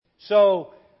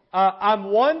So I'm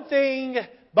one thing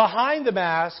behind the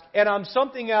mask, and I'm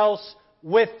something else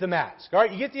with the mask. All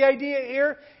right, you get the idea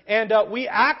here? And we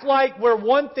act like we're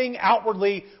one thing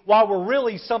outwardly while we're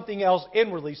really something else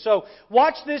inwardly. So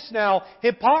watch this now.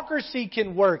 Hypocrisy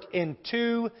can work in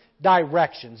two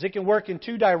directions. It can work in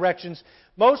two directions.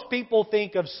 Most people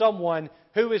think of someone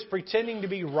who is pretending to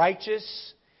be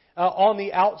righteous on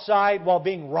the outside while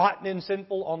being rotten and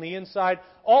sinful on the inside.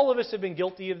 All of us have been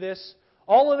guilty of this.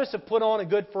 All of us have put on a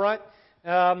good front,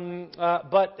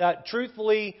 but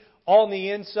truthfully, on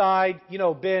the inside,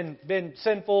 been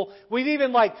sinful. We've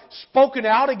even spoken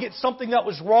out against something that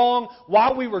was wrong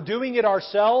while we were doing it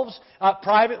ourselves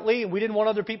privately, and we didn't want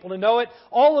other people to know it.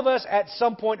 All of us at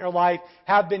some point in our life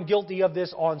have been guilty of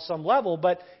this on some level.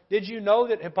 But did you know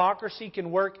that hypocrisy can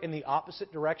work in the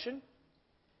opposite direction?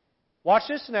 Watch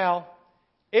this now.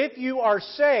 If you are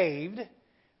saved,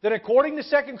 then according to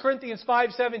 2 Corinthians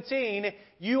 5:17,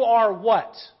 you are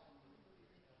what?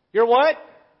 You're what?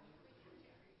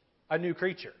 A new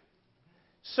creature.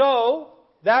 So,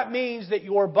 that means that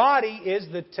your body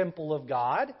is the temple of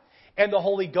God, and the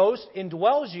Holy Ghost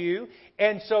indwells you,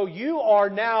 and so you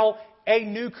are now a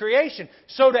new creation.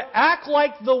 So to act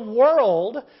like the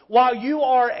world while you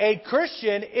are a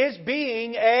Christian is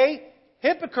being a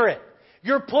hypocrite.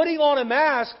 You're putting on a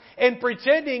mask and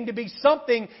pretending to be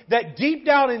something that deep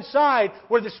down inside,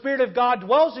 where the Spirit of God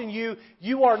dwells in you,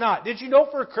 you are not. Did you know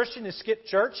for a Christian to skip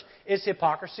church is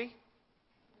hypocrisy?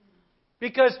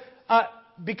 Because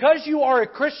you are a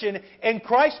Christian and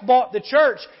Christ bought the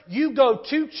church, you go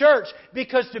to church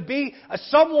because to be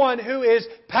someone who is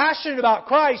passionate about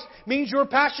Christ means you're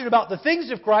passionate about the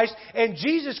things of Christ, and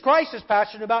Jesus Christ is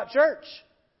passionate about church.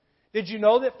 Did you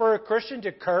know that for a Christian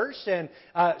to curse and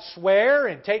swear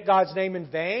and take God's name in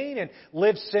vain and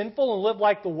live sinful and live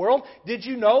like the world, did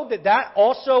you know that that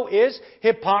also is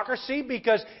hypocrisy?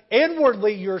 Because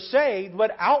inwardly you're saved,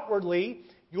 but outwardly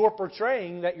you're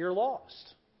portraying that you're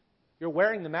lost. You're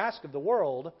wearing the mask of the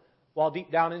world while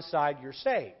deep down inside you're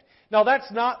saved. Now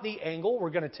that's not the angle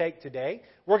we're going to take today.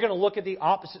 We're going to look at the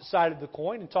opposite side of the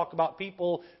coin and talk about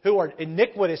people who are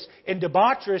iniquitous and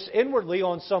debaucherous inwardly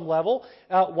on some level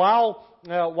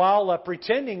while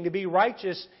pretending to be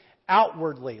righteous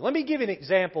outwardly. Let me give you an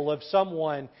example of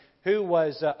someone who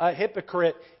was a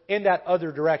hypocrite in that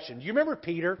other direction. Do you remember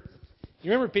Peter?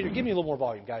 You remember Peter? Give me a little more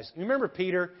volume, guys. You remember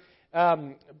Peter?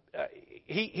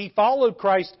 He followed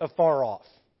Christ afar off.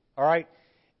 All right?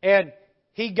 And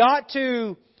he got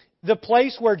to the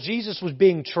place where Jesus was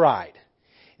being tried.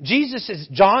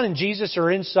 John and Jesus are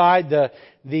inside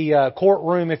the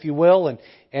courtroom, if you will,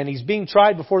 and he's being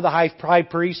tried before the high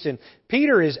priest, and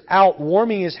Peter is out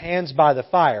warming his hands by the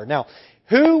fire. Now,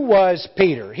 who was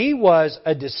Peter? He was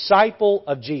a disciple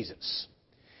of Jesus.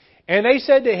 And they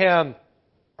said to him,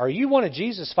 "Are you one of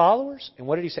Jesus' followers?" And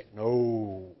what did he say?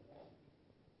 "No,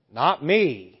 not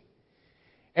me."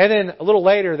 And then a little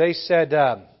later they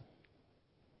said,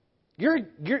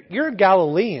 You're a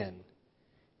Galilean.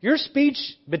 Your speech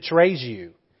betrays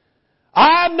you."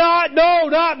 "I'm not, no,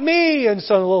 not me." And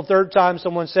so a little third time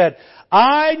someone said,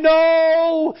 "I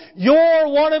know you're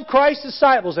one of Christ's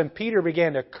disciples." And Peter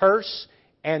began to curse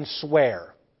and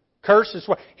swear. Curse and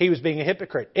swear. He was being a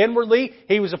hypocrite. Inwardly,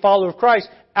 he was a follower of Christ.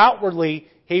 Outwardly,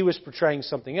 he was portraying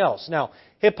something else. Now,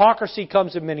 hypocrisy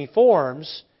comes in many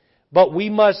forms, but we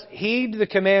must heed the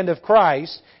command of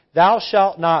Christ, "Thou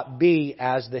shalt not be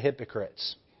as the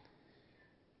hypocrites."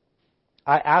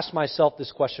 I ask myself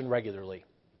this question regularly.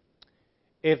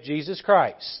 If Jesus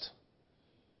Christ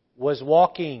was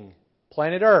walking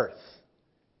planet Earth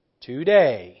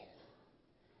today,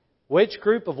 which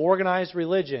group of organized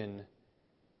religion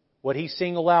would He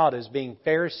single out as being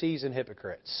Pharisees and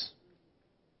hypocrites?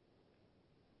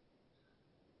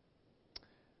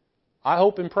 I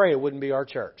hope and pray it wouldn't be our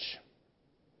church.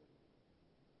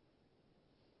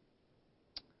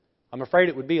 I'm afraid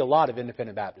it would be a lot of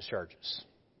independent Baptist churches.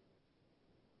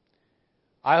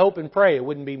 I hope and pray it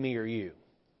wouldn't be me or you.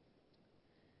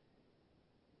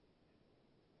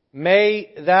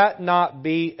 May that not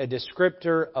be a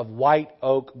descriptor of White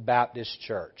Oak Baptist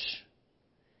Church.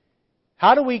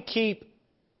 How do we keep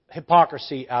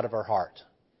hypocrisy out of our heart?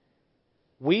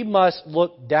 We must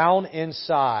look down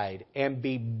inside and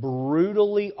be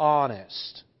brutally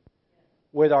honest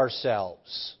with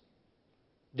ourselves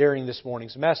during this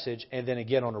morning's message, and then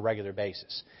again on a regular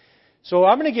basis. So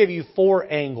I'm going to give you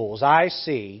 4 angles I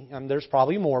see, and there's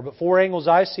probably more, but 4 angles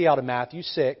I see out of Matthew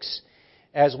 6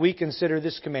 as we consider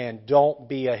this command, don't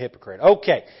be a hypocrite.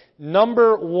 Okay,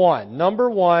 number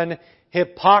one,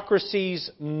 hypocrisy's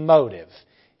motive.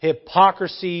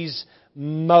 Hypocrisy's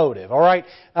motive. All right?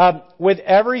 With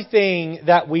everything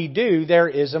that we do, there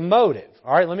is a motive.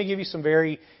 All right? Let me give you some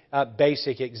very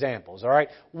basic examples. All right?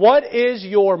 What is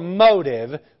your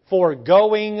motive for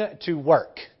going to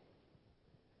work?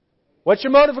 What's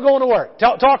your motive for going to work?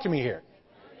 Talk to me here.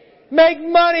 Make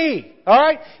money. All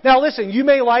right? Now listen, you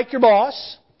may like your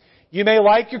boss. You may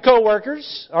like your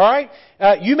coworkers. All right?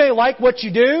 You may like what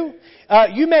you do.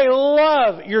 You may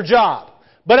love your job.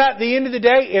 But at the end of the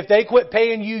day, if they quit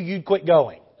paying you, you'd quit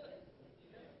going.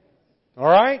 All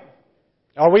right?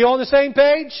 Are we on the same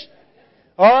page?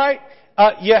 All right?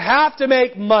 You have to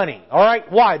make money. All right?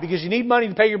 Why? Because you need money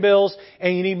to pay your bills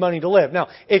and you need money to live. Now,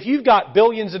 if you've got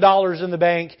billions of dollars in the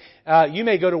bank, you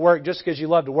may go to work just because you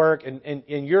love to work and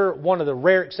you're one of the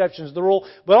rare exceptions to the rule.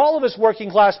 But all of us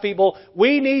working class people,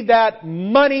 we need that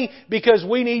money because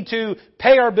we need to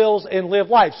pay our bills and live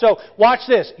life. So watch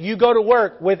this. You go to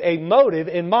work with a motive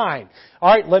in mind.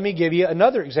 All right, let me give you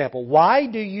another example. Why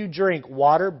do you drink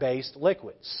water-based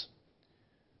liquids?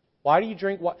 Why do you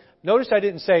drink water? Notice I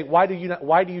didn't say, why do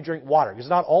you drink water? Because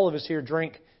not all of us here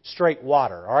drink straight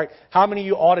water, all right? How many of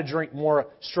you ought to drink more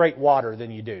straight water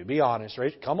than you do? Be honest,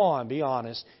 right? Come on, be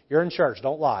honest. You're in church,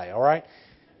 don't lie, all right?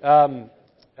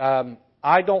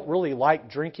 I don't really like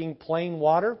drinking plain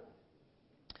water.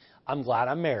 I'm glad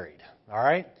I'm married, all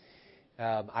right?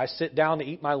 I sit down to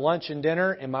eat my lunch and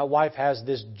dinner, and my wife has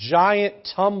this giant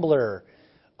tumbler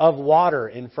of water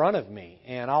in front of me.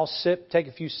 And I'll take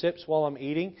a few sips while I'm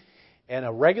eating. And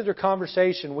a regular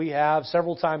conversation we have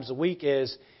several times a week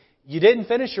is, you didn't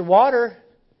finish your water.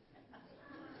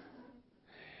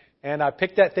 And I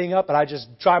pick that thing up and I just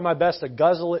try my best to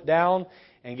guzzle it down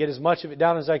and get as much of it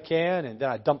down as I can. And then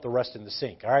I dump the rest in the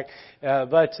sink. All right.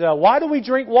 But why do we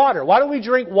drink water? Why do we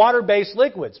drink water-based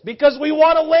liquids? Because we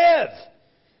want to live.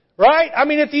 Right? I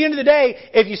mean, at the end of the day,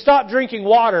 if you stop drinking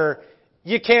water,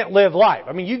 you can't live life.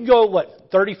 I mean, you can go,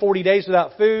 30, 40 days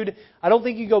without food. I don't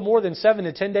think you go more than 7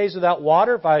 to 10 days without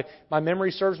water, if my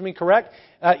memory serves me correct.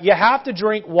 You have to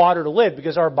drink water to live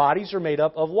because our bodies are made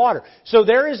up of water. So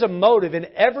there is a motive in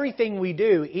everything we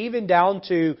do, even down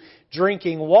to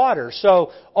drinking water.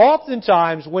 So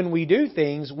oftentimes when we do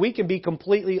things, we can be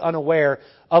completely unaware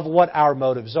of what our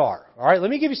motives are. All right, let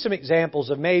me give you some examples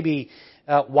of maybe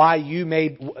motives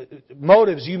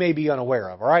you may be unaware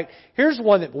of. All right, here's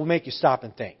one that will make you stop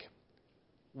and think.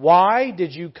 Why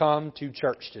did you come to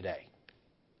church today?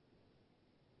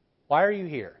 Why are you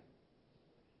here?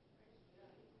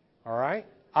 All right,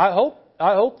 I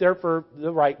hope they're for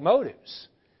the right motives.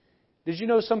 Did you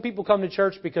know some people come to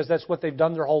church because that's what they've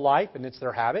done their whole life and it's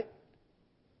their habit?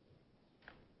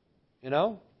 You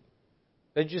know,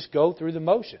 they just go through the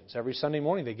motions. Every Sunday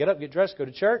morning they get up, get dressed, go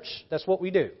to church. That's what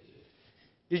we do.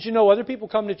 Did you know other people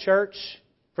come to church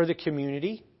for the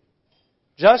community?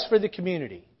 Just for the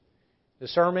community. The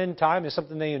sermon time is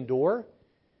something they endure.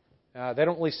 They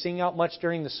don't really sing out much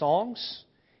during the songs.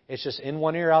 It's just in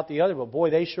one ear, out the other. But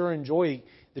boy, they sure enjoy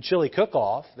the chili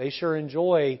cook-off. They sure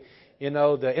enjoy,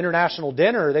 the international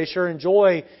dinner. They sure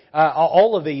enjoy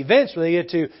all of the events where they get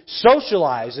to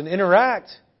socialize and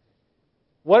interact.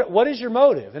 What is your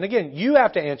motive? And again, you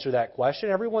have to answer that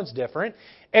question. Everyone's different.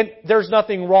 And there's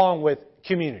nothing wrong with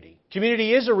community.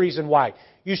 Community is a reason why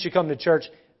you should come to church.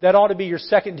 That ought to be your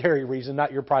secondary reason,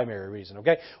 not your primary reason,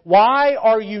 okay? Why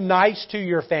are you nice to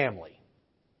your family?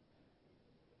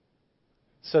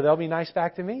 So they'll be nice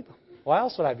back to me? Why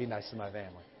else would I be nice to my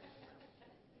family?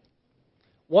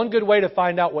 One good way to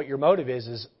find out what your motive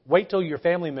is wait till your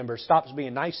family member stops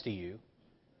being nice to you.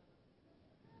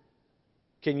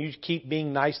 Can you keep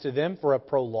being nice to them for a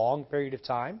prolonged period of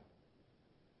time?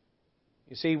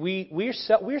 You see, we're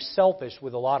selfish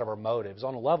with a lot of our motives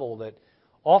on a level that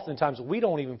oftentimes we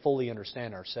don't even fully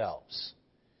understand ourselves.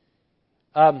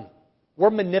 We're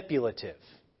manipulative.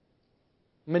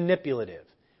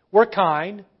 We're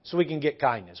kind so we can get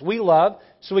kindness. We love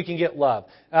so we can get love.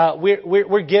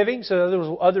 We're giving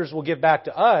so others will give back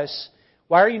to us.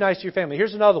 Why are you nice to your family?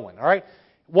 Here's another one. All right,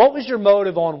 what was your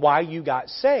motive on why you got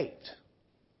saved?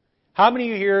 How many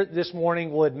of you here this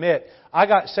morning will admit, I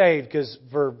got saved because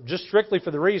strictly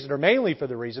for the reason, or mainly for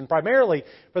the reason, primarily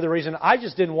for the reason, I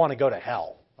just didn't want to go to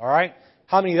hell. All right?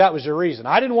 How many of that was your reason?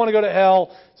 I didn't want to go to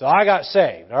hell, so I got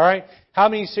saved. All right? How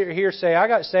many here say, I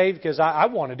got saved because I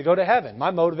wanted to go to heaven.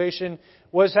 My motivation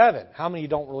was heaven. How many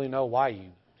don't really know why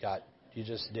you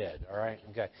just did? All right?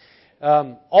 Okay.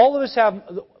 All of us have,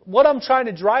 what I'm trying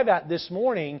to drive at this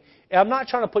morning, and I'm not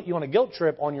trying to put you on a guilt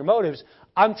trip on your motives.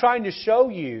 I'm trying to show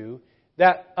you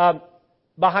that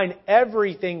behind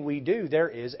everything we do, there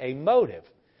is a motive.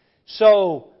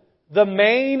 So, the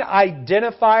main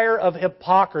identifier of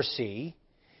hypocrisy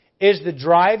is the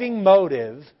driving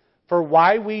motive for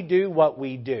why we do what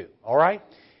we do. All right?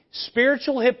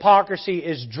 Spiritual hypocrisy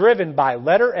is driven by,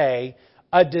 letter A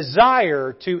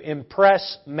desire to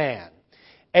impress man.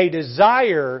 A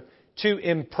desire to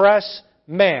impress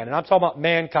man. And I'm talking about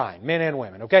mankind, men and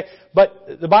women, okay?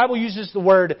 But the Bible uses the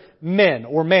word men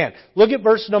or man. Look at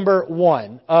verse number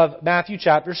 1 of Matthew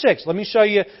chapter 6. Let me show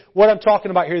you what I'm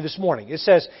talking about here this morning. It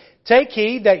says, take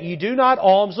heed that ye do not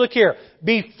alms, look here,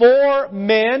 before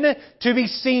men to be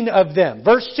seen of them.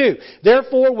 Verse 2,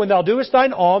 therefore when thou doest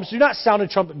thine alms, do not sound a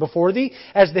trumpet before thee,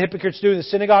 as the hypocrites do in the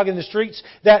synagogue and the streets,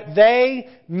 that they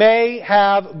may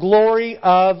have glory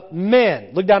of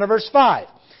men. Look down at verse 5.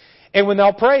 And when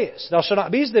thou prayest, thou shalt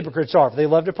not be as the hypocrites are, for they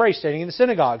love to pray, standing in the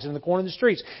synagogues and in the corner of the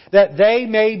streets, that they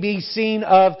may be seen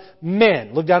of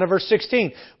men. Look down at verse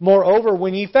 16. Moreover,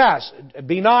 when ye fast,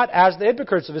 be not as the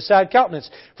hypocrites of a sad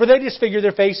countenance, for they disfigure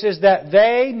their faces, that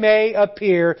they may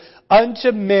appear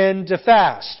unto men to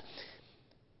fast.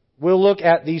 We'll look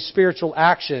at these spiritual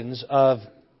actions of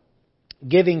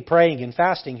giving, praying, and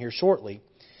fasting here shortly.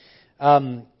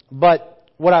 But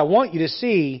what I want you to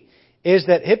see is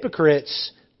that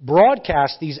hypocrites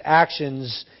broadcast these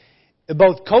actions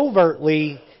both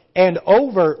covertly and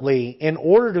overtly in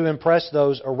order to impress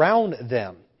those around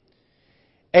them.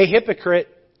 A hypocrite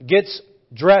gets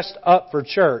dressed up for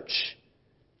church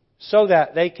so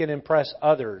that they can impress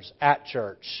others at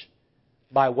church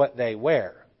by what they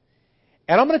wear.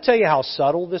 And I'm going to tell you how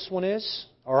subtle this one is,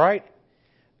 all right?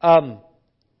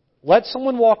 Let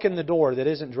someone walk in the door that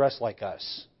isn't dressed like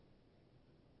us.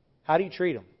 How do you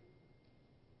treat them?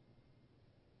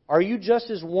 Are you just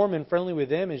as warm and friendly with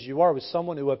them as you are with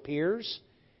someone who appears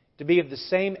to be of the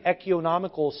same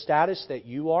economical status that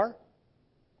you are?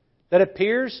 That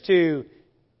appears to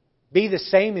be the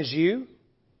same as you?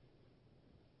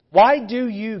 Why do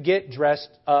you get dressed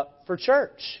up for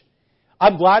church?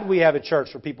 I'm glad we have a church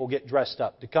where people get dressed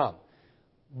up to come.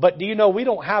 But do you know we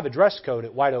don't have a dress code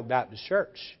at White Oak Baptist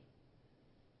Church?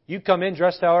 You come in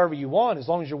dressed however you want, as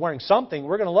long as you're wearing something,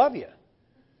 we're going to love you.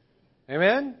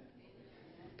 Amen?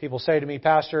 People say to me,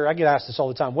 Pastor, I get asked this all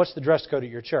the time, what's the dress code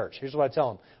at your church? Here's what I tell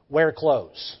them. Wear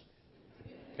clothes.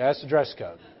 Okay, that's the dress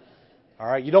code. All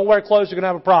right, you don't wear clothes, you're going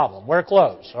to have a problem. Wear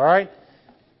clothes, all right?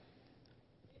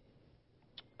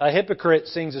 A hypocrite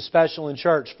sings a special in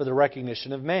church for the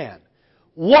recognition of man.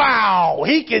 Wow,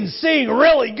 he can sing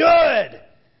really good.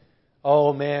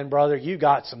 Oh man, brother, you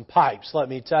got some pipes, let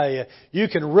me tell you. You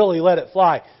can really let it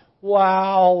fly.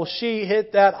 Wow, she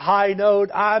hit that high note.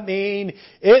 I mean,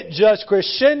 it just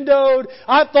crescendoed.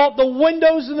 I thought the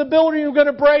windows in the building were going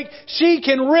to break. She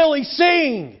can really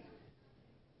sing.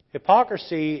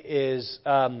 Hypocrisy is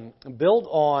built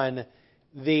on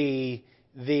the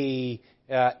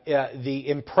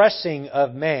impressing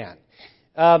of man.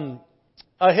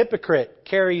 A hypocrite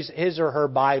carries his or her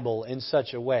Bible in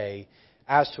such a way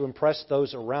as to impress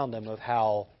those around them of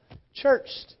how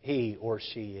churched he or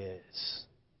she is.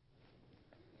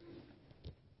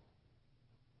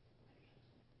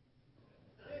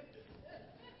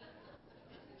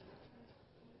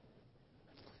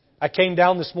 I came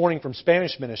down this morning from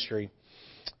Spanish ministry,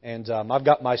 and I've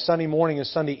got my Sunday morning and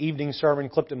Sunday evening sermon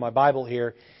clipped in my Bible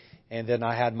here, and then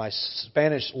I had my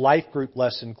Spanish life group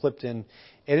lesson clipped in,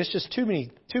 and it's just too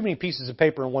many pieces of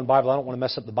paper in one Bible. I don't want to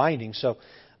mess up the binding, so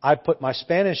I put my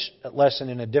Spanish lesson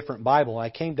in a different Bible. And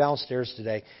I came downstairs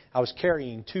today. I was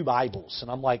carrying 2 Bibles, and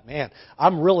I'm like, man,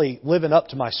 I'm really living up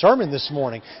to my sermon this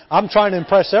morning. I'm trying to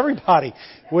impress everybody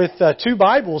with 2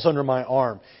 Bibles under my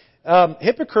arm.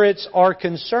 Hypocrites are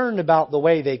concerned about the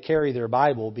way they carry their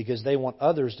Bible because they want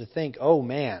others to think, oh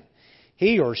man,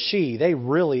 he or she, they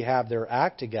really have their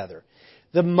act together.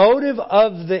 The motive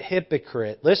of the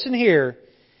hypocrite, listen here,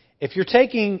 if you're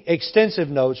taking extensive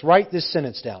notes, write this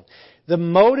sentence down. The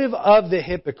motive of the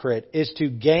hypocrite is to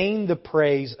gain the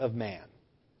praise of man.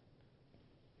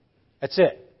 That's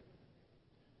it.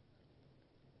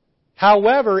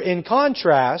 However, in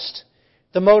contrast,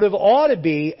 the motive ought to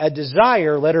be a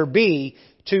desire, letter B,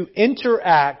 to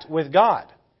interact with God.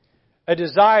 A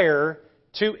desire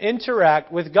to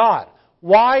interact with God.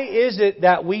 Why is it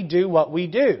that we do what we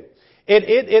do?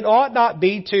 It ought not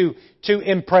be to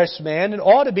impress man. It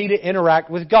ought to be to interact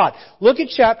with God. Look at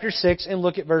chapter 6 and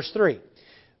look at verse 3.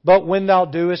 But when thou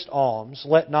doest alms,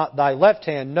 let not thy left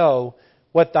hand know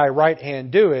what thy right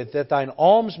hand doeth, that thine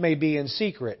alms may be in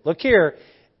secret. Look here.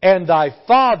 And thy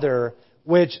Father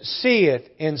which seeth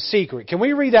in secret. Can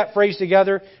we read that phrase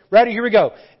together? Ready? Here we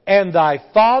go. And thy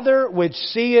Father which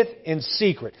seeth in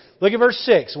secret. Look at verse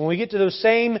 6. When we get to those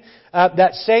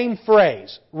that same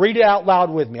phrase, read it out loud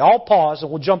with me. I'll pause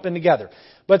and we'll jump in together.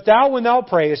 But thou, when thou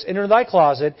prayest, enter thy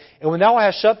closet, and when thou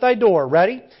hast shut thy door,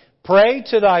 ready? Pray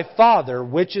to thy Father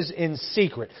which is in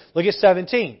secret. Look at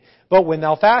 17. But when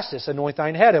thou fastest, anoint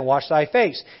thine head and wash thy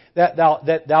face, that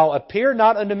thou appear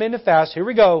not unto men to fast. Here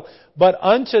we go. But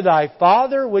unto thy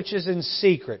Father which is in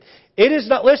secret. It is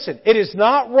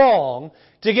not wrong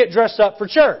to get dressed up for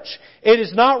church. It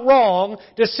is not wrong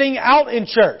to sing out in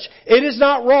church. It is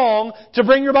not wrong to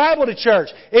bring your Bible to church.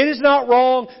 It is not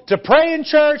wrong to pray in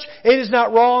church. It is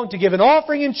not wrong to give an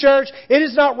offering in church. It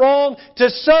is not wrong to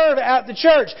serve at the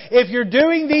church. If you're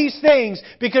doing these things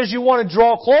because you want to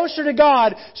draw closer to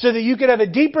God so that you can have a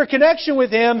deeper connection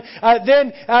with Him,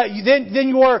 then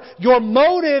your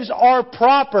motives are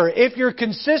proper. If your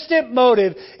consistent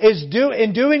motive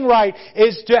in doing right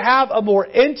is to have a more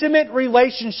intimate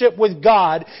relationship with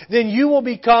God, then you will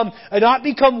not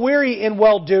become weary in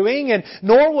well-doing, and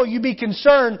nor will you be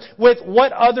concerned with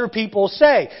what other people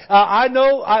say. I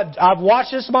know, I've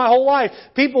watched this my whole life.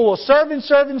 People will serve and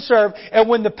serve and serve, and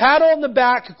when the pat on the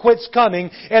back quits coming,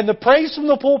 and the praise from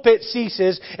the pulpit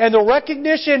ceases, and the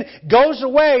recognition goes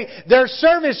away, their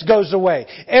service goes away.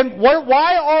 And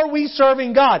why are we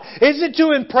serving God? Is it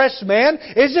to impress man?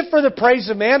 Is it for the praise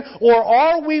of man? Or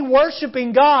are we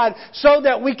worshiping God so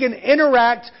that we can interact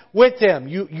with Him?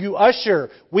 You usher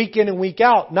week in and week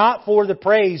out, not for the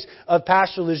praise of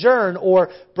Pastor Lejeune or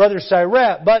Brother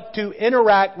Cyrette, but to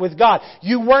interact with God.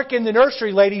 You work in the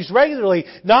nursery, ladies, regularly,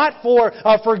 not for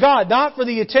God, not for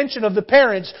the attention of the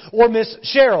parents or Miss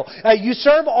Cheryl. You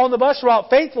serve on the bus route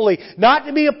faithfully, not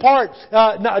to be a part,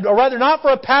 not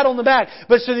for a pat on the back,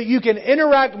 but so that you can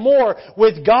interact more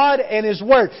with God and His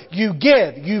Word. You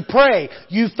give, you pray,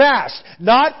 you fast,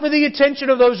 not for the attention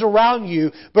of those around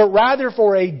you, but rather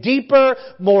for a deeper,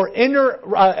 more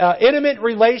intimate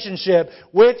relationship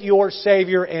with your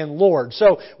Savior and Lord.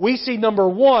 So we see, number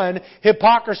one,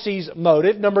 hypocrisy's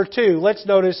motive. Number two, let's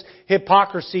notice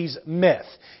hypocrisy's myth.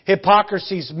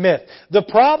 Hypocrisy's myth. The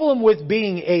problem with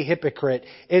being a hypocrite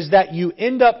is that you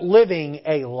end up living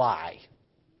a lie.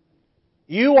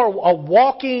 You are a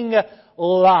walking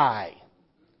lie.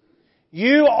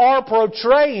 You are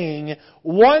portraying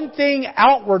one thing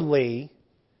outwardly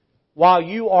while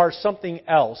you are something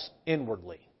else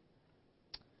inwardly.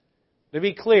 To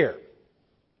be clear,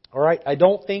 all right, I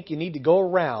don't think you need to go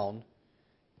around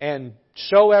and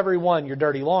show everyone your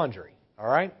dirty laundry, all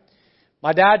right?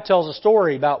 My dad tells a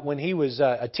story about when he was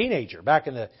a teenager back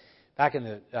in the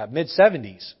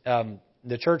mid-70s.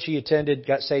 The church he attended,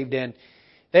 got saved in,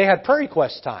 they had prayer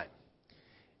request time.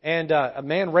 And a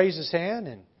man raised his hand,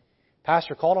 and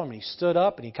Pastor called him, and he stood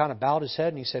up, and he kind of bowed his head,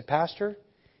 and he said, "Pastor,"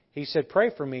 he said,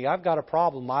 "pray for me. I've got a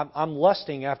problem. I'm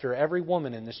lusting after every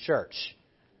woman in this church."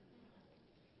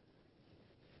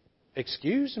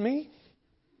 Excuse me?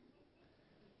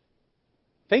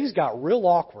 Things got real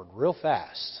awkward real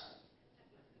fast.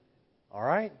 All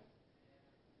right?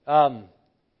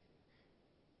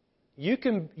 You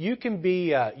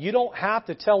don't have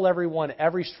to tell everyone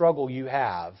every struggle you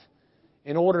have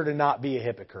in order to not be a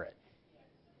hypocrite.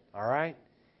 All right?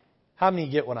 How many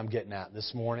get what I'm getting at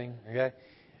this morning? Okay?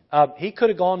 He could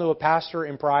have gone to a pastor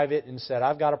in private and said,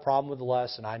 "I've got a problem with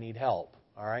lust and I need help."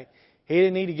 All right? He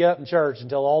didn't need to get up in church and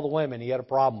tell all the women he had a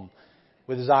problem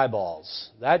with his eyeballs.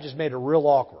 That just made it real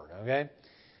awkward. Okay?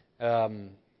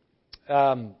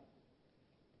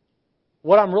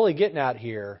 What I'm really getting at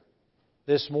here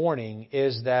this morning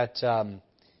is that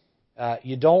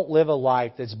you don't live a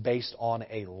life that's based on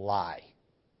a lie.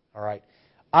 All right?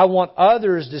 I want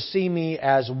others to see me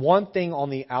as one thing on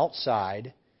the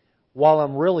outside while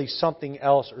I'm really something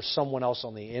else or someone else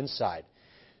on the inside.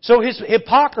 So his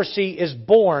hypocrisy is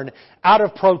born out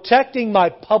of protecting my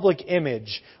public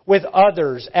image with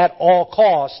others at all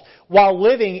costs while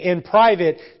living in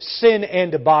private sin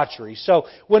and debauchery. So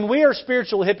when we are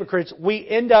spiritual hypocrites, we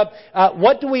end up,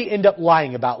 what do we end up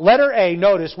lying about? Letter A,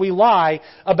 notice, we lie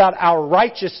about our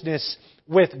righteousness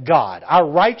with God. Our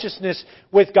righteousness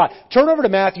with God. Turn over to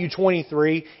Matthew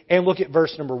 23 and look at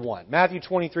verse number 1. Matthew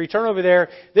 23, turn over there.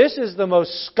 This is the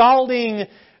most scalding,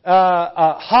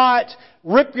 hot,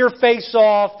 rip your face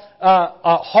off,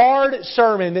 a hard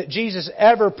sermon that Jesus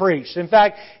ever preached. In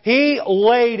fact, He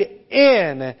laid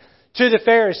in to the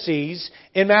Pharisees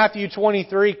in Matthew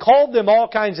 23, called them all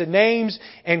kinds of names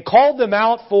and called them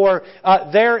out for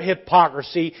their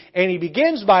hypocrisy. And He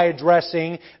begins by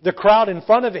addressing the crowd in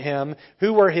front of Him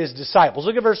who were His disciples.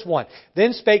 Look at verse 1.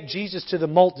 Then spake Jesus to the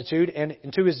multitude and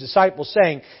to His disciples,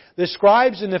 saying, The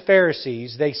scribes and the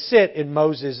Pharisees, they sit in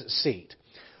Moses' seat.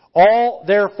 All,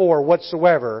 therefore,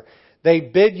 whatsoever they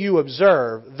bid you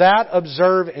observe, that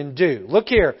observe and do. Look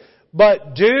here.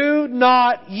 But do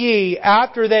not ye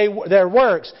after their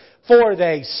works, for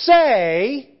they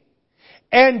say,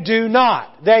 and do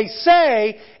not. They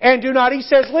say and do not. He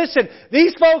says, listen,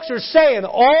 these folks are saying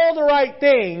all the right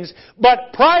things,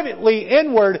 but privately,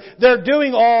 inward, they're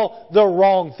doing all the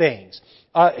wrong things.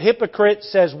 A hypocrite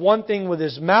says one thing with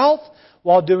his mouth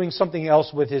while doing something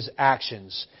else with his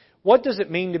actions. What does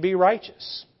it mean to be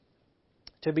righteous?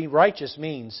 To be righteous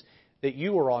means that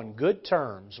you are on good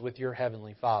terms with your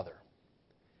Heavenly Father.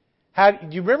 Do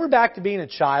you remember back to being a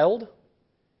child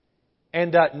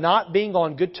and not being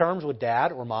on good terms with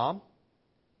Dad or Mom?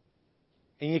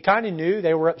 And you kind of knew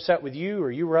they were upset with you or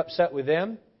you were upset with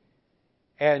them.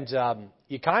 And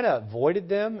you kind of avoided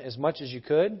them as much as you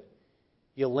could.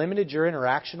 You limited your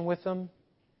interaction with them.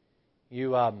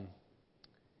 Some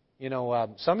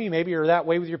of you maybe are that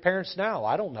way with your parents now.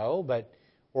 I don't know,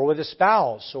 or with a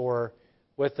spouse or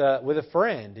with a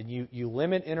friend, and you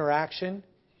limit interaction,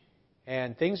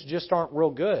 and things just aren't real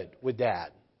good with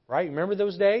Dad, right? Remember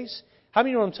those days? How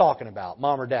many know what I'm talking about,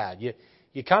 Mom or Dad?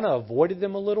 You kind of avoided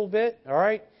them a little bit, all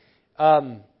right?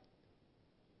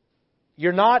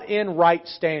 You're not in right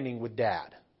standing with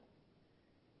Dad,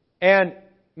 and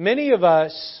many of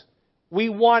us, we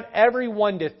want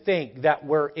everyone to think that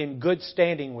we're in good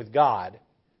standing with God.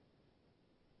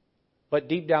 But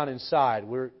deep down inside,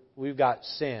 we've got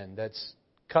sin that's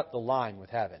cut the line with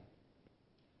heaven.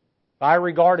 If I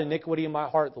regard iniquity in my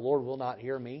heart, the Lord will not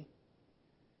hear me.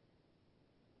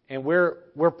 And we're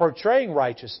portraying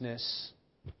righteousness,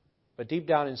 but deep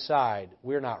down inside,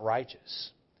 we're not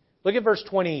righteous. Look at verse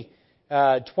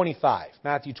 25,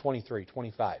 Matthew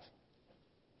 23:25.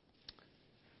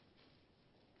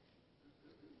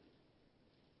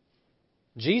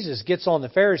 Jesus gets on the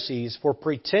Pharisees for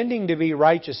pretending to be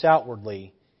righteous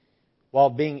outwardly while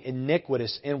being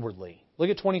iniquitous inwardly. Look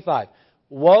at 25.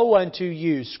 Woe unto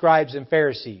you, scribes and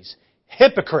Pharisees,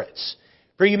 hypocrites!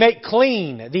 For you make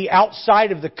clean the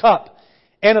outside of the cup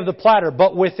and of the platter,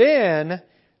 but within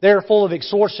they are full of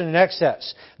extortion and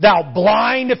excess. Thou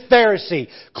blind Pharisee,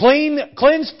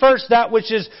 cleanse first that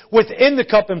which is within the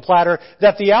cup and platter,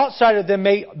 that the outside of them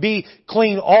may be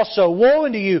clean also. Woe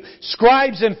unto you,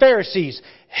 scribes and Pharisees,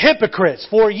 hypocrites,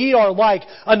 for ye are like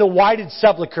unto whited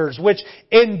sepulchres, which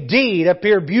indeed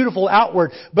appear beautiful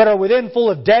outward, but are within full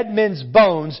of dead men's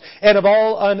bones and of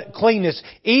all uncleanness.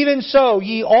 Even so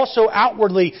ye also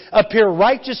outwardly appear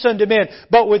righteous unto men,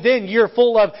 but within ye are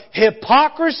full of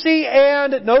hypocrisy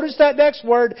and, notice that next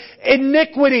word,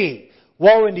 iniquity.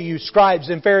 Woe unto you, scribes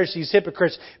and Pharisees,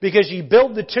 hypocrites, because ye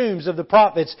build the tombs of the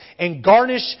prophets and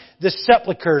garnish the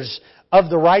sepulchres of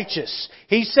the righteous.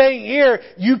 He's saying here,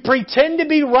 you pretend to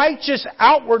be righteous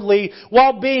outwardly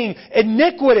while being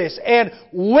iniquitous and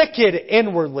wicked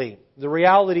inwardly. The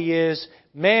reality is,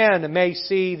 man may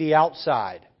see the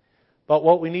outside, but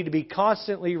what we need to be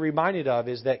constantly reminded of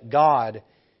is that God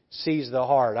sees the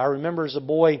heart. I remember as a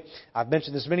boy, I've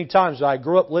mentioned this many times, but I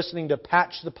grew up listening to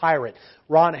Patch the Pirate,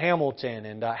 Ron Hamilton,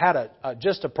 and had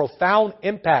just a profound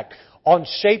impact on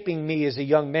shaping me as a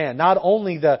young man. Not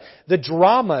only the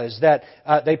dramas that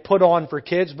they put on for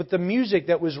kids, but the music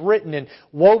that was written and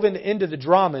woven into the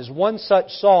dramas. One such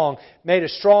song made a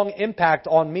strong impact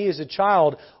on me as a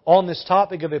child on this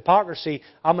topic of hypocrisy.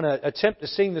 I'm going to attempt to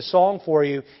sing the song for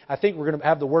you. I think we're going to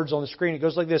have the words on the screen. It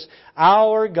goes like this.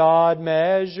 Our God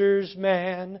measures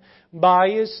man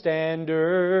by His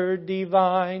standard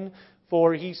divine,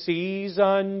 for He sees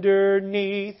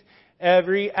underneath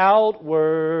every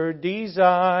outward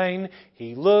design.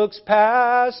 He looks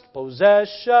past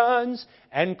possessions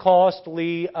and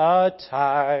costly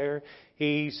attire.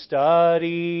 He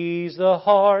studies the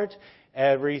heart,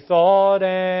 every thought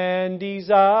and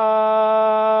desire.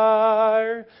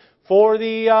 For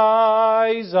the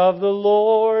eyes of the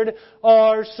Lord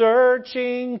are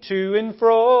searching to and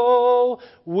fro.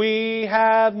 We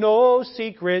have no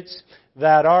secrets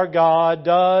that our God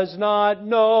does not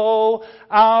know.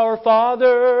 Our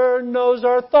Father knows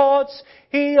our thoughts.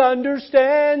 He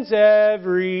understands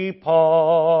every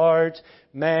part.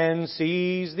 Man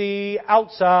sees the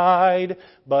outside,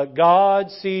 but God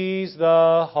sees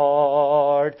the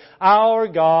heart. Our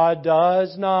God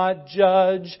does not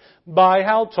judge by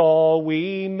how tall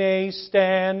we may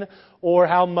stand, or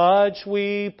how much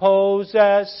we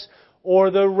possess,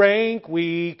 or the rank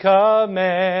we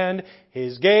command.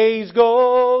 His gaze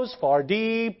goes far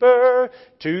deeper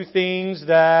to things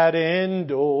that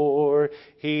endure.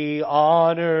 He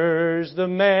honors the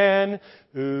man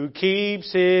who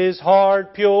keeps his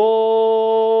heart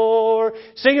pure.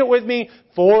 Sing it with me.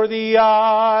 For the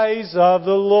eyes of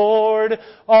the Lord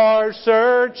are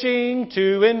searching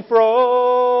to and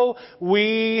fro.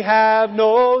 We have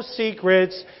no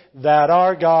secrets that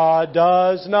our God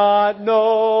does not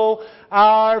know.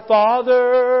 Our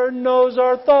Father knows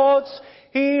our thoughts.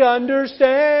 He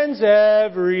understands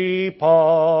every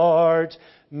part.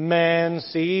 Man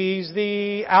sees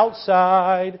the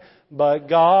outside, but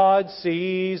God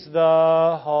sees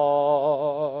the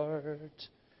heart.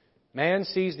 Man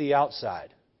sees the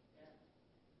outside,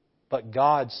 but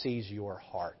God sees your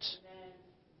heart.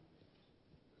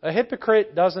 A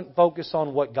hypocrite doesn't focus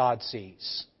on what God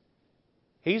sees.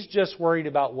 He's just worried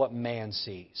about what man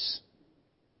sees.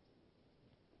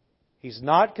 He's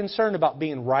not concerned about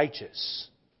being righteous.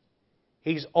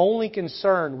 He's only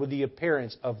concerned with the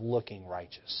appearance of looking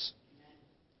righteous.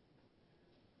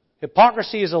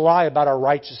 Hypocrisy is a lie about our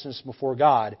righteousness before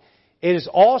God. It is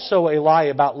also a lie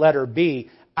about, letter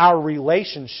B, our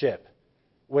relationship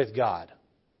with God.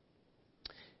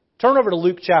 Turn over to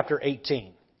Luke chapter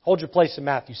 18. Hold your place in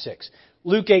Matthew 6.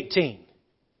 Luke 18.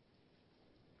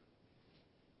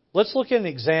 Let's look at an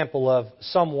example of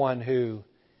someone who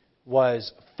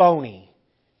was phony,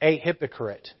 a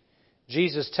hypocrite.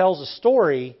 Jesus tells a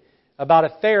story about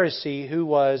a Pharisee who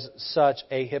was such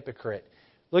a hypocrite.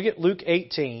 Look at Luke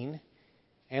 18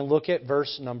 and look at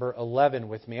verse number 11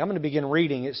 with me. I'm going to begin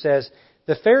reading. It says,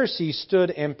 "The Pharisee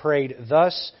stood and prayed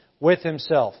thus with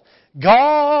himself,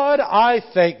 God, I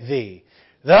thank Thee,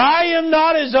 that I am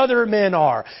not as other men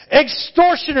are,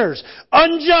 extortioners,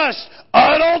 unjust,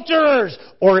 adulterers,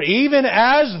 or even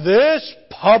as this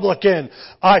publican.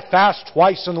 I fast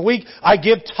twice in the week. I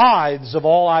give tithes of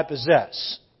all I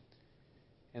possess.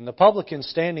 And the publican,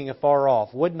 standing afar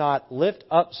off, would not lift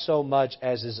up so much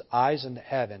as his eyes into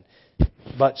heaven,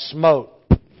 but smote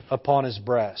upon his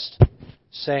breast,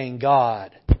 saying,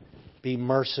 God, be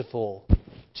merciful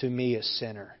to me, a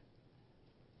sinner.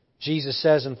 Jesus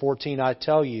says in 14, I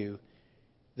tell you,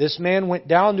 this man went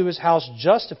down to his house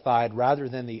justified rather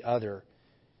than the other.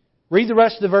 Read the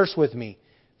rest of the verse with me.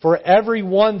 For every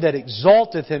one that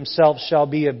exalteth himself shall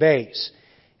be abased,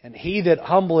 and he that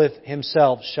humbleth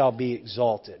himself shall be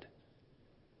exalted.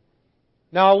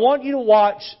 Now I want you to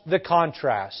watch the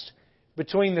contrast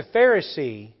between the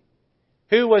Pharisee,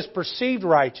 who was perceived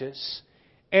righteous,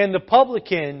 and the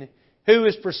publican, who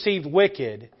is perceived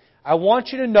wicked. I want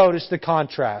you to notice the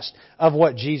contrast of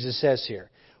what Jesus says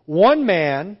here. One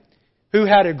man who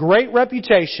had a great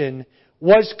reputation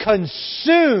was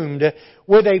consumed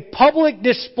with a public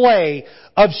display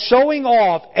of showing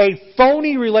off a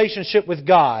phony relationship with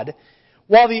God,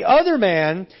 while the other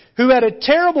man, who had a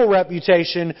terrible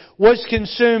reputation, was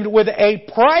consumed with a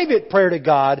private prayer to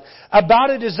God about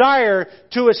a desire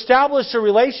to establish a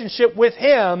relationship with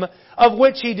Him of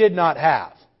which he did not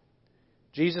have.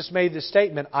 Jesus made the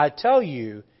statement, I tell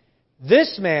you,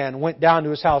 this man went down to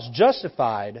his house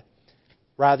justified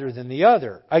rather than the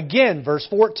other. Again, verse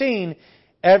 14,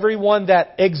 everyone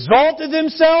that exalteth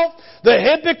himself, the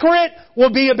hypocrite,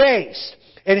 will be abased,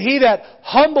 and he that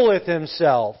humbleth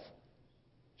himself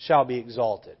shall be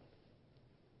exalted.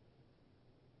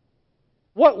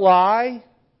 What lie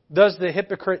does the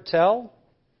hypocrite tell?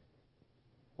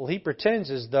 Well, he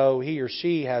pretends as though he or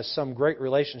she has some great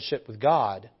relationship with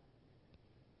God.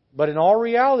 But in all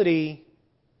reality,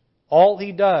 all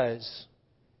he does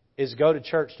is go to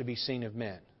church to be seen of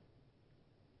men.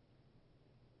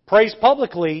 Prays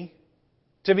publicly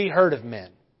to be heard of men.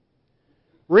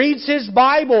 Reads his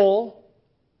Bible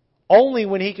only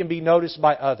when he can be noticed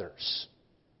by others.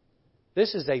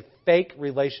 This is a fake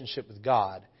relationship with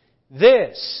God.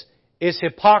 This is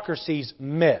hypocrisy's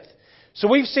myth. So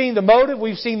we've seen the motive,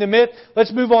 we've seen the myth.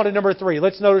 Let's move on to number 3.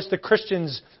 Let's notice the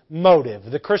Christian's motive.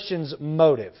 The Christian's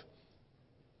motive.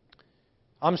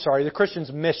 The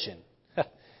Christian's mission.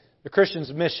 The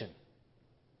Christian's mission.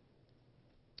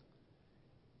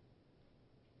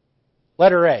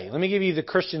 Letter A. Let me give you the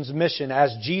Christian's mission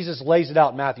as Jesus lays it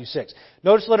out in Matthew 6.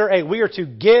 Notice letter A. We are to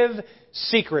give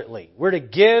secretly. We're to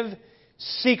give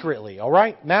secretly. All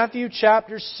right? Matthew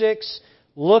chapter 6.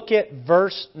 Look at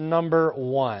verse number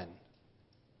 1.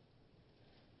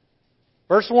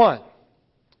 Verse 1.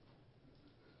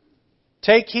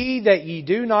 Take heed that ye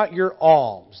do not your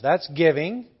alms, that's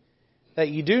giving, that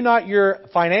ye do not your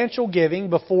financial giving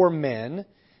before men,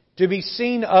 to be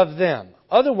seen of them.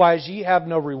 Otherwise ye have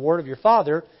no reward of your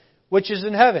Father, which is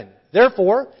in heaven.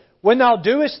 Therefore, when thou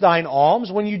doest thine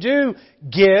alms, when you do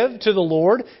give to the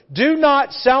Lord, do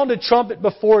not sound a trumpet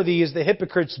before thee as the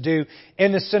hypocrites do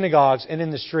in the synagogues and in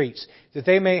the streets, that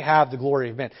they may have the glory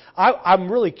of men.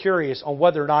 I'm really curious on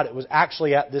whether or not it was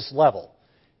actually at this level,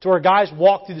 to where guys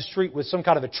walk through the street with some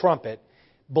kind of a trumpet,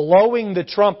 blowing the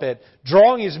trumpet,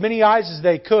 drawing as many eyes as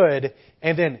they could,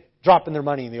 and then dropping their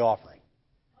money in the offering.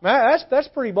 That's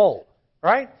pretty bold,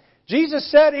 right? Jesus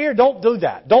said here, don't do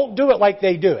that. Don't do it like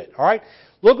they do it, all right?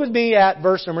 Look with me at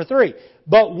verse number 3.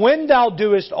 But when thou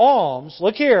doest alms,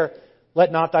 look here,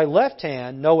 let not thy left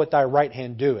hand know what thy right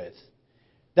hand doeth,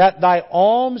 that thy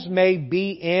alms may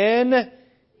be in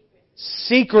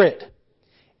secret.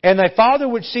 And thy Father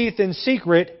which seeth in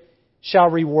secret shall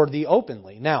reward thee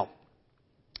openly. Now,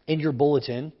 in your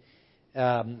bulletin,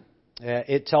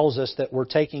 it tells us that we're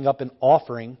taking up an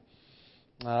offering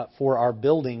for our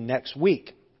building next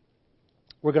week.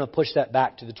 We're going to push that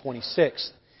back to the 26th.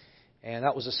 And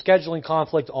that was a scheduling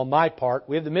conflict on my part.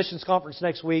 We have the missions conference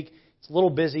next week. It's a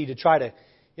little busy to try to,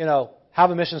 have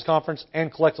a missions conference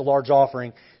and collect a large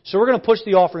offering. So we're going to push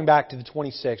the offering back to the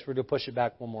 26th. We're going to push it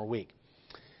back one more week.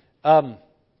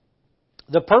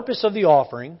 The purpose of the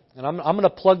offering, and I'm going to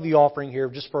plug the offering here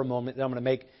just for a moment, then I'm going to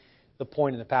make the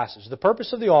point in the passage. The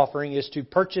purpose of the offering is to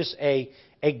purchase a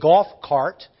golf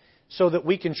cart so that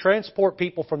we can transport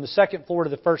people from the second floor to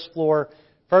the first floor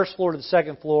to the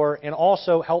second floor, and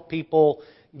also help people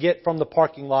get from the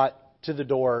parking lot to the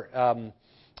door.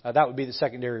 That would be the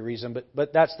secondary reason,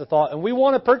 but that's the thought. And we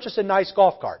want to purchase a nice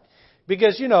golf cart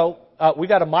because, we've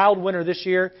had a mild winter this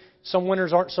year. Some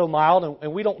winters aren't so mild,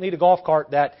 and we don't need a golf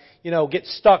cart that,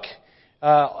 gets stuck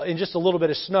in just a little bit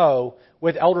of snow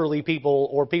with elderly people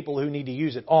or people who need to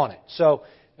use it on it. So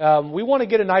we want to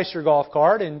get a nicer golf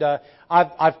cart, and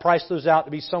I've priced those out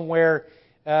to be somewhere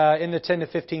in the 10 to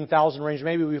 15,000 range.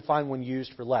 Maybe we find one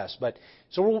used for less. But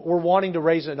so we're wanting to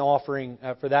raise an offering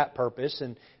for that purpose,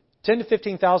 and 10 to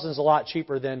 15,000 is a lot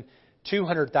cheaper than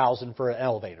 200,000 for an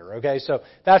elevator. Okay, so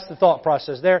that's the thought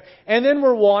process there. And then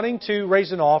we're wanting to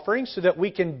raise an offering so that we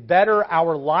can better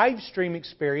our live stream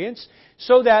experience,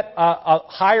 so that a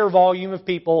higher volume of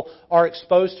people are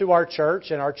exposed to our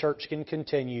church and our church can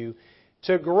continue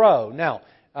to grow. Now,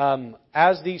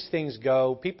 as these things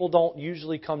go, people don't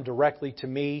usually come directly to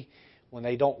me when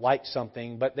they don't like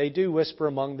something, but they do whisper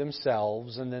among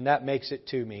themselves, and then that makes it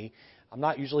to me. I'm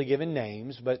not usually given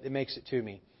names, but it makes it to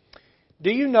me.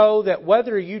 Do you know that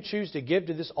whether you choose to give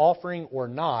to this offering or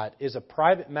not is a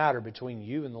private matter between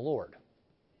you and the Lord?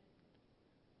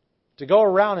 To go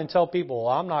around and tell people,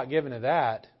 well, I'm not giving to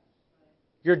that,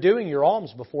 you're doing your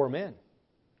alms before men.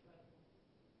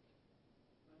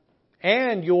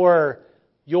 And you're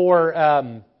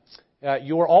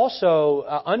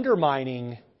also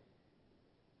undermining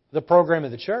the program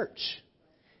of the church.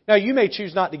 Now, you may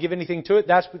choose not to give anything to it.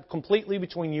 That's completely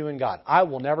between you and God. I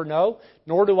will never know,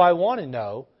 nor do I want to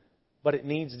know, but it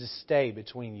needs to stay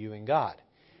between you and God.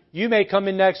 You may come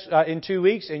in in 2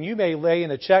 weeks, and you may lay in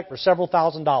a check for several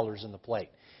 $1,000s in the plate.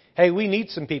 Hey, we need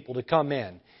some people to come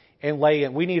in and lay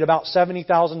in. We need about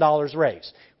 $70,000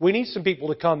 raised. We need some people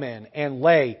to come in and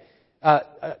lay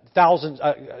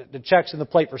the checks in the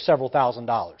plate for several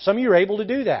 $1,000s. Some of you are able to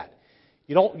do that.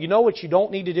 You know what you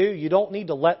don't need to do? You don't need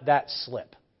to let that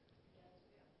slip.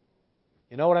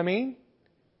 You know what I mean?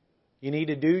 You need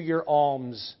to do your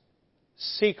alms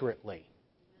secretly.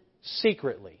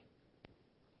 Secretly.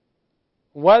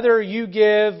 Whether you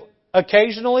give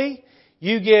occasionally,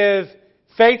 you give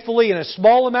faithfully in a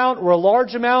small amount or a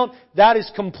large amount, that is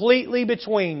completely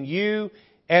between you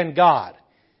and God.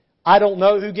 I don't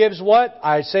know who gives what.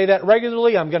 I say that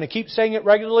regularly. I'm going to keep saying it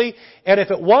regularly. And if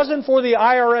it wasn't for the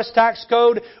IRS tax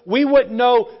code, we wouldn't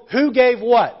know who gave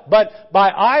what. But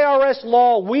by IRS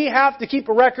law, we have to keep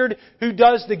a record who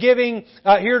does the giving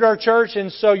here at our church.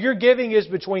 And so your giving is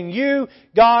between you,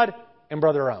 God, and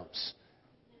Brother Ohms.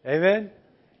 Amen?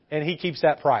 And he keeps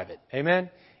that private.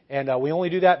 Amen? And we only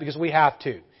do that because we have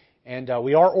to. And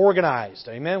we are organized.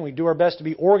 Amen? We do our best to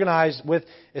be organized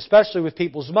especially with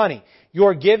people's money.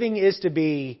 Your giving is to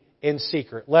be in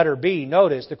secret. Letter B,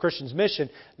 notice the Christian's mission,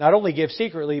 not only give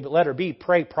secretly, but letter B,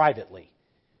 pray privately.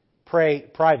 Pray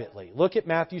privately. Look at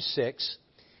Matthew 6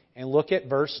 and look at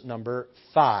verse number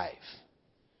 5.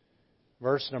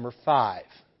 Verse number 5.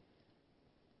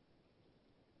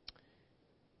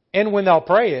 And when thou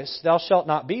prayest, thou shalt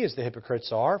not be as the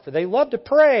hypocrites are, for they love to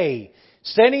pray,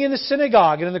 standing in the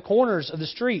synagogue and in the corners of the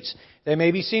streets. They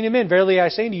may be seen of men. Verily I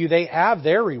say unto you, they have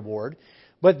their reward.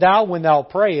 But thou, when thou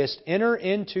prayest, enter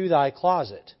into thy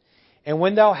closet. And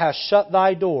when thou hast shut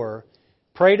thy door,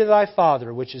 pray to thy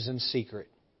Father which is in secret.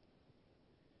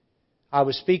 I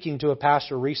was speaking to a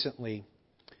pastor recently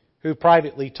who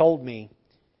privately told me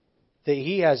that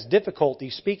he has difficulty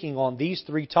speaking on these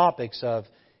three topics of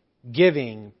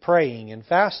giving, praying, and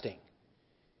fasting.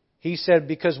 He said,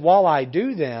 because while I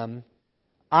do them,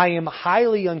 I am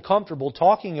highly uncomfortable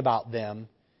talking about them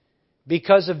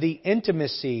because of the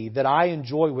intimacy that I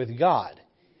enjoy with God.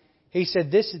 He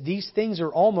said, these things are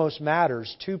almost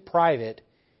matters too private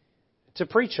to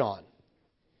preach on.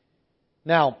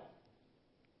 Now,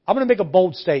 I'm going to make a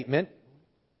bold statement,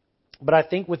 but I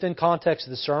think within context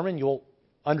of the sermon, you'll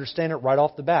understand it right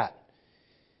off the bat.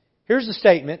 Here's the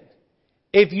statement.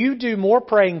 If you do more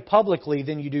praying publicly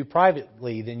than you do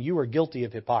privately, then you are guilty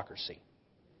of hypocrisy.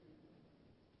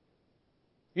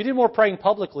 You do more praying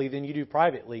publicly than you do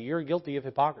privately, you're guilty of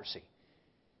hypocrisy.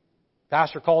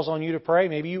 Pastor calls on you to pray,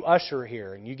 maybe you usher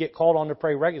here and you get called on to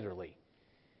pray regularly.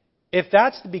 If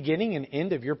that's the beginning and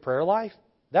end of your prayer life,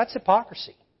 that's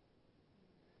hypocrisy.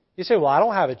 You say, well, I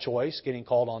don't have a choice getting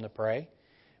called on to pray.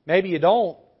 Maybe you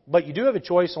don't, but you do have a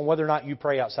choice on whether or not you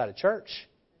pray outside of church.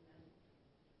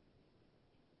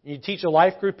 You teach a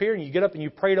life group here and you get up and you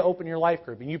pray to open your life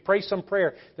group. And you pray some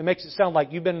prayer that makes it sound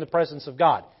like you've been in the presence of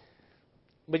God.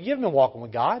 But you haven't been walking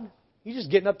with God. You're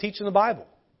just getting up teaching the Bible.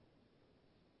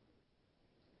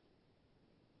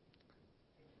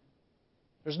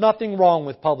 There's nothing wrong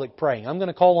with public praying. I'm going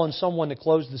to call on someone to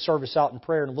close the service out in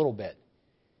prayer in a little bit.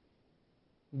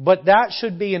 But that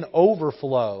should be an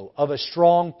overflow of a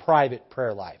strong private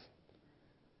prayer life.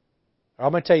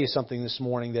 I'm going to tell you something this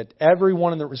morning that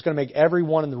is going to make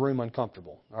everyone in the room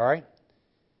uncomfortable. All right?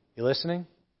 You listening?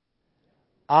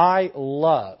 I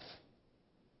love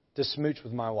to smooch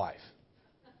with my wife.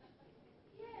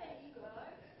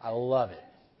 I love it.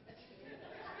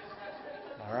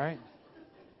 All right?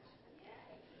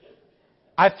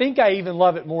 I think I even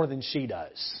love it more than she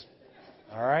does.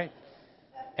 All right?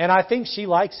 And I think she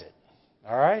likes it.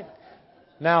 All right?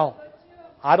 Now,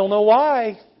 I don't know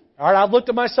why. All right, I've looked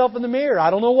at myself in the mirror.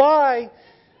 I don't know why.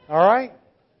 All right?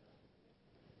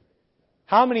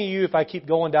 How many of you, if I keep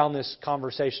going down this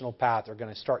conversational path, are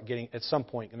going to start getting, at some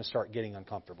point, going to start getting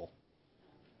uncomfortable?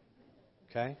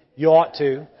 Okay? You ought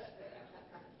to.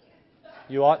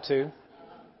 You ought to.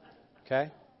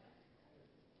 Okay?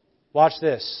 Watch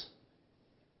this.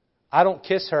 I don't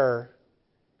kiss her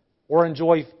or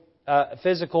enjoy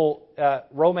physical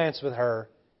romance with her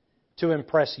to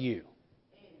impress you.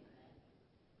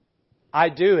 I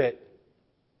do it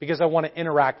because I want to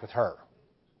interact with her.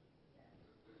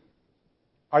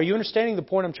 Are you understanding the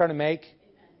point I'm trying to make?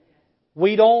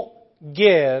 We don't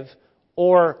give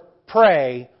or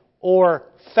pray or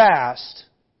fast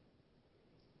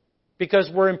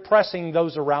because we're impressing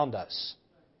those around us.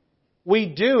 We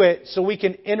do it so we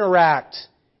can interact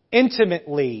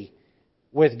intimately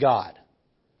with God.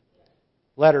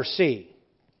 Letter C,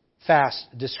 fast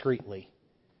discreetly.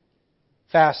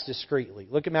 Fast discreetly.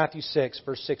 Look at Matthew 6,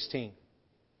 verse 16.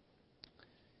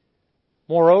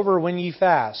 Moreover, when ye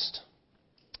fast,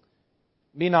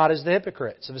 be not as the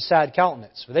hypocrites of a sad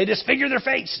countenance, for they disfigure their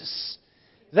faces.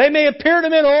 They may appear to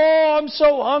men, oh, I'm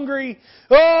so hungry.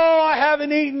 Oh, I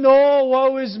haven't eaten. Oh,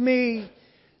 woe is me.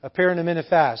 Appearing to men to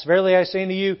fast. Verily I say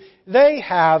unto you, they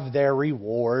have their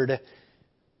reward.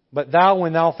 But thou,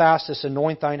 when thou fastest,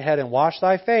 anoint thine head and wash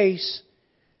thy face,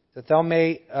 that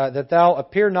thou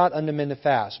appear not unto men to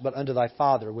fast, but unto thy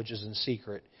Father which is in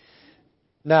secret.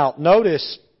 Now,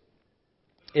 notice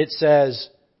it says,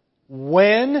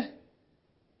 when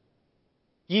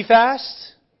ye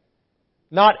fast,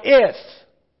 not if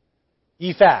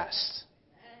ye fast.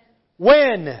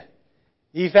 When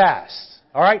ye fast.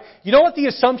 All right? You know what the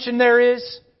assumption there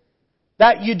is?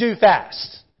 That you do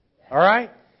fast. All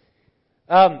right?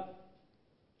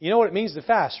 You know what it means to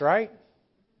fast, right?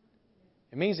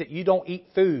 It means that you don't eat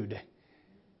food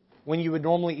when you would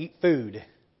normally eat food.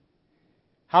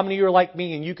 How many of you are like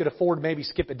me and you could afford to maybe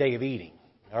skip a day of eating?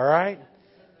 All right?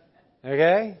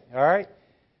 Okay? All right?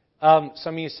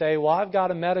 Some of you say, well, I've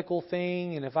got a medical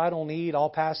thing, and if I don't eat, I'll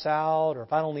pass out, or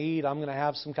if I don't eat, I'm going to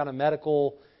have some kind of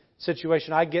medical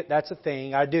situation. I get that's a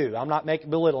thing. I do. I'm not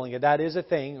belittling it. That is a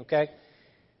thing, okay?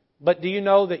 But do you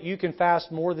know that you can fast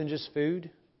more than just food?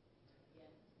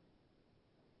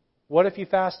 What if you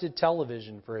fasted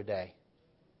television for a day?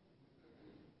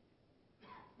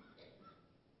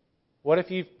 What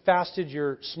if you fasted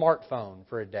your smartphone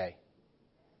for a day?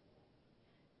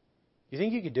 You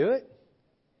think you could do it?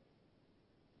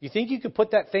 You think you could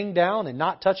put that thing down and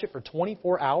not touch it for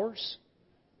 24 hours?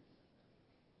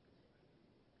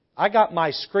 I got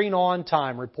my screen on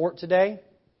time report today.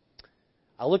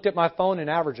 I looked at my phone an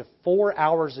average of 4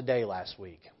 hours a day last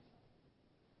week.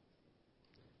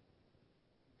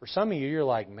 For some of you, you're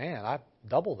like, man, I've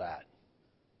double that.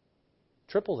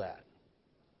 Triple that.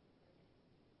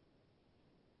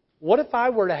 What if I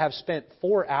were to have spent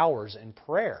 4 hours in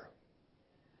prayer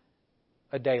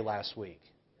a day last week?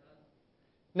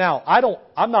 Now,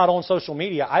 I'm not on social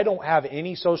media. I don't have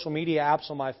any social media apps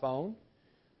on my phone.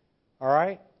 All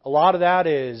right? A lot of that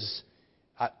is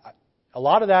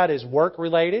work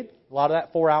related. A lot of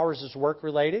that 4 hours is work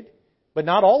related, but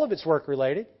not all of it's work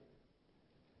related.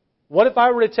 What if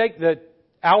I were to take the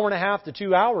hour and a half to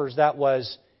 2 hours that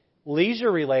was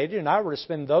leisure related and I were to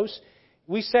spend those?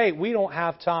 We say we don't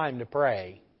have time to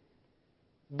pray.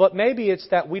 But maybe it's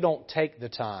that we don't take the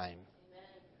time.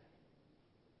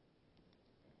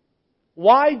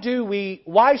 Why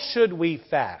should we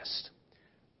fast?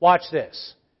 Watch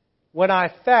this. When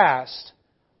I fast,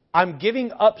 I'm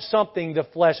giving up something the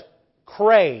flesh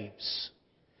craves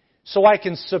so I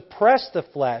can suppress the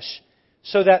flesh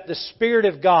so that the Spirit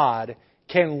of God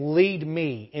can lead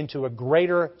me into a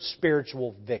greater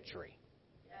spiritual victory.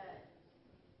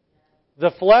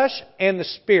 The flesh and the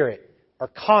Spirit are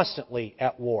constantly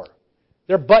at war.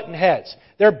 They're butting heads.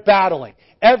 They're battling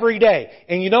every day.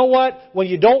 And you know what? When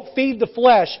you don't feed the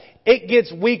flesh, it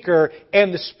gets weaker,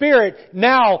 and the Spirit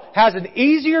now has an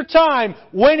easier time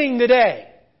winning the day.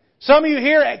 Some of you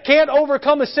here can't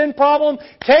overcome a sin problem.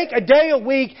 Take a day a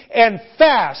week and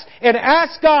fast and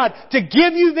ask God to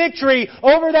give you victory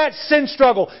over that sin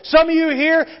struggle. Some of you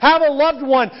here have a loved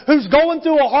one who's going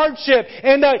through a hardship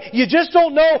and you just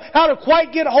don't know how to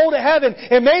quite get hold of heaven.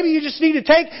 And maybe you just need to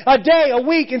take a day, a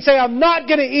week and say, I'm not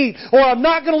going to eat, or I'm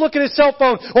not going to look at a cell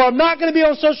phone, or I'm not going to be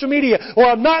on social media, or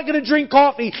I'm not going to drink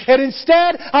coffee. And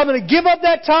instead, I'm going to give up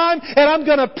that time and I'm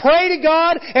going to pray to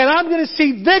God and I'm going to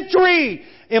see victory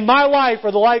in my life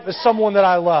or the life of someone that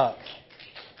I love.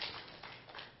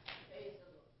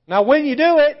 Now when you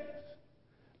do it,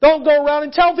 don't go around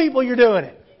and tell people you're doing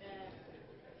it.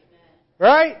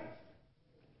 Right?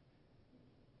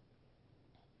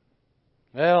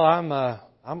 Well,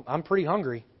 I'm pretty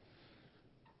hungry.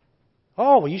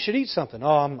 Oh, well, you should eat something.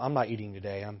 Oh, I'm not eating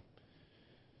today.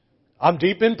 I'm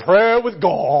deep in prayer with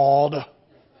God.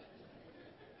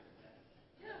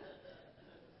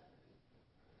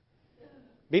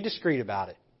 Be discreet about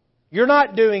it. You're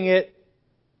not doing it,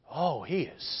 oh, he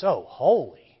is so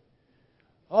holy.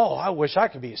 Oh, I wish I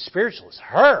could be as spiritual as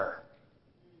her.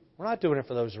 We're not doing it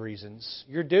for those reasons.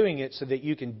 You're doing it so that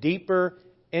you can deeper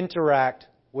interact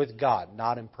with God,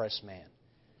 not impress man.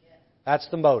 That's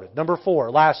the motive. Number 4,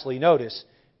 lastly, notice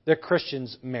the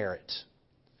Christian's merit.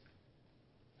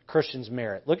 Christian's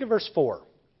merit. Look at verse 4.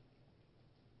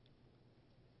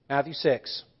 Matthew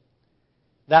 6.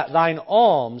 That thine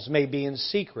alms may be in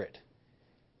secret,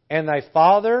 and thy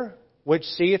Father, which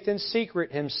seeth in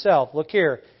secret himself, look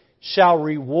here, shall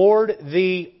reward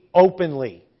thee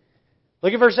openly.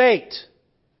 Look at verse 8.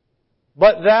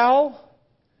 But thou,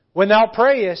 when thou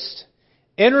prayest,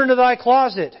 enter into thy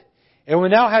closet, and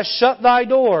when thou hast shut thy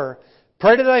door,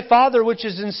 pray to thy Father which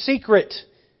is in secret,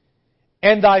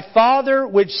 and thy Father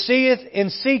which seeth in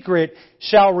secret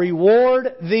shall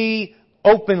reward thee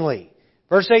openly.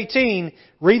 Verse 18,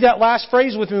 read that last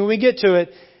phrase with me when we get to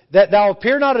it. That thou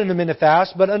appear not unto men to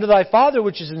fast, but unto thy Father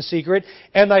which is in secret,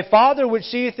 and thy Father which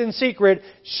seeth in secret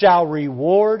shall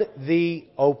reward thee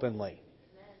openly.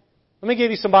 Let me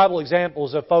give you some Bible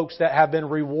examples of folks that have been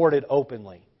rewarded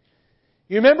openly.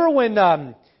 You remember when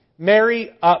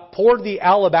Mary poured the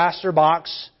alabaster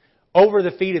box over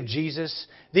the feet of Jesus?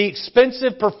 The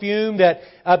expensive perfume that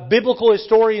biblical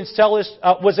historians tell us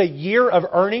was a year of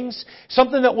earnings.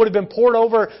 Something that would have been poured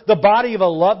over the body of a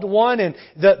loved one, and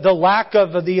the lack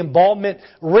of the embalmment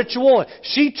ritual.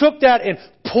 She took that and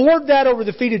poured that over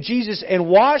the feet of Jesus and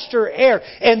washed her hair.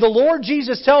 And the Lord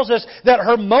Jesus tells us that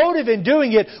her motive in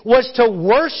doing it was to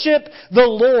worship the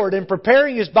Lord and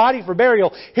preparing His body for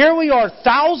burial. Here we are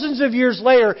thousands of years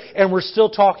later and we're still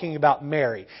talking about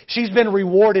Mary. She's been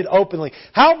rewarded openly.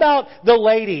 How about the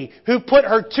lady who put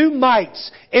her 2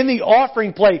 mites in the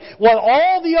offering plate while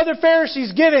all the other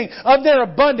Pharisees giving of their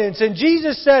abundance? And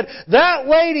Jesus said, that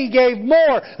lady gave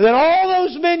more than all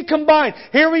those men combined.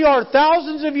 Here we are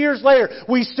thousands of years later.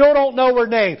 We still don't know her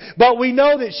name, but we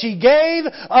know that she gave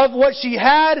of what she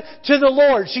had to the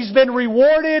Lord. She's been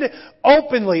rewarded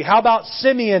openly. How about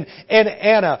Simeon and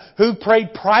Anna, who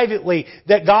prayed privately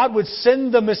that God would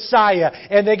send the Messiah,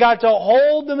 and they got to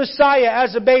hold the Messiah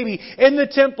as a baby in the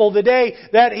temple the day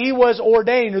that He was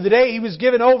ordained, or the day He was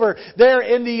given over there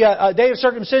in the day of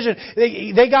circumcision.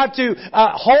 They got to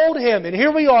hold Him, and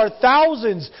here we are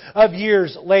thousands of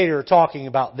years later talking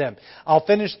about them. I'll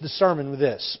finish the sermon with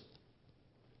this.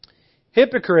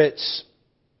 Hypocrites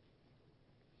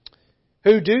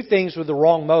who do things with the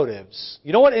wrong motives,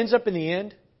 you know what ends up in the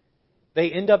end?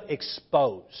 They end up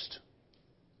exposed.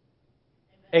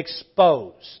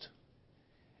 Exposed.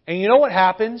 And you know what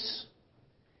happens?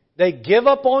 They give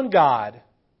up on God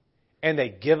and they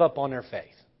give up on their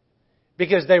faith.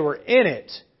 Because they were in it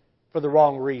for the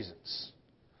wrong reasons.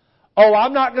 Oh,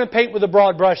 I'm not going to paint with a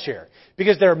broad brush here.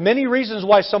 Because there are many reasons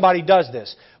why somebody does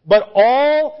this. But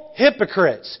all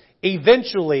hypocrites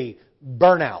eventually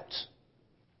burn out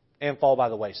and fall by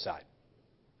the wayside.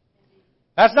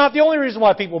 That's not the only reason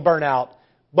why people burn out,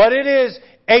 but it is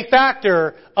a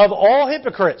factor of all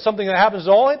hypocrites, something that happens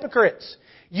to all hypocrites.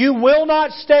 You will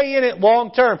not stay in it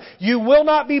long term. You will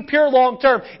not be pure long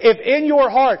term if in your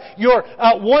heart you're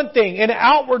one thing and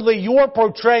outwardly you're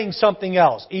portraying something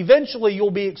else. Eventually you'll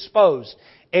be exposed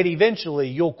and eventually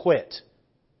you'll quit.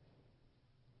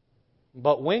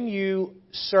 But when you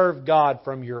serve God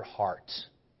from your heart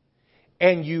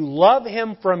and you love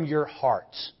Him from your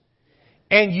heart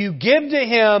and you give to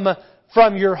Him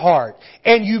from your heart,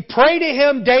 and you pray to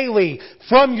Him daily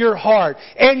from your heart,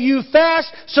 and you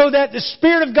fast so that the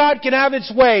Spirit of God can have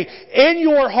its way in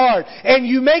your heart, and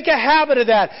you make a habit of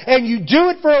that, and you do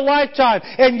it for a lifetime,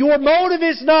 and your motive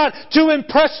is not to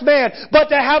impress man, but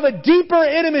to have a deeper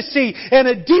intimacy and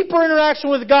a deeper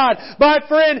interaction with God, my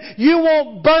friend, you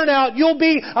won't burn out. You'll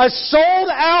be a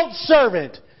sold-out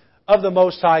servant of the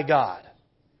Most High God.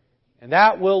 And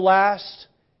that will last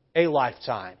a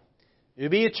lifetime. You'll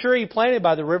be a tree planted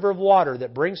by the river of water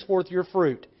that brings forth your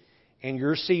fruit in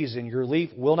your season. Your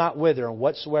leaf will not wither, and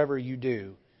whatsoever you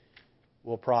do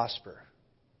will prosper.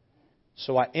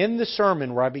 So I end the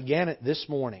sermon where I began it this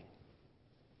morning.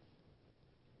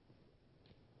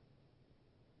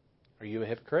 Are you a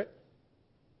hypocrite?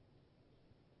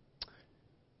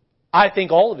 I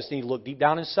think all of us need to look deep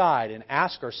down inside and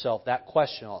ask ourselves that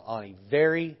question on a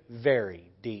very, very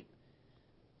deep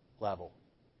level.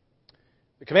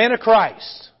 The command of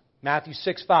Christ, Matthew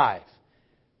 6:5,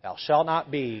 thou shalt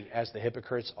not be as the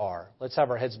hypocrites are. Let's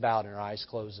have our heads bowed and our eyes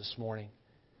closed this morning.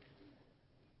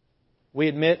 We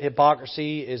admit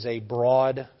hypocrisy is a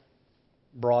broad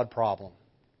problem.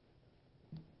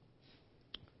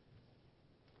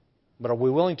 But are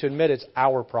we willing to admit it's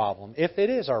our problem, if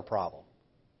it is our problem?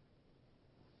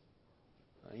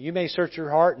 You may search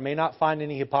your heart and may not find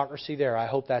any hypocrisy there. I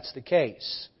hope that's the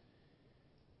case.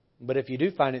 But if you do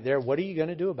find it there, what are you going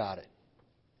to do about it?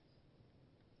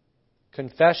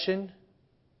 Confession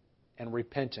and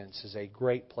repentance is a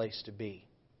great place to be.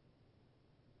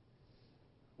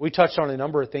 We touched on a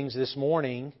number of things this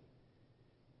morning.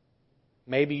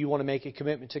 Maybe you want to make a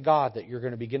commitment to God that you're going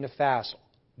to begin to fast,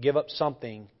 give up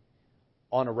something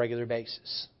on a regular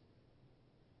basis.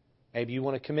 Maybe you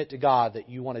want to commit to God that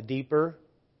you want a deeper,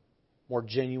 more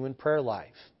genuine prayer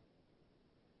life.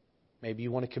 Maybe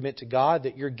you want to commit to God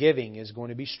that your giving is going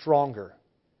to be stronger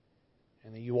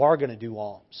and that you are going to do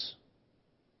alms.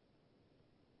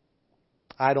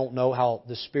 I don't know how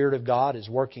the Spirit of God is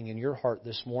working in your heart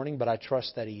this morning, but I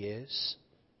trust that He is.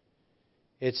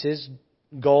 It's His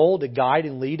goal to guide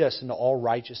and lead us into all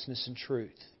righteousness and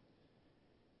truth.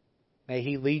 May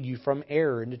He lead you from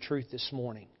error into truth this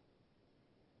morning.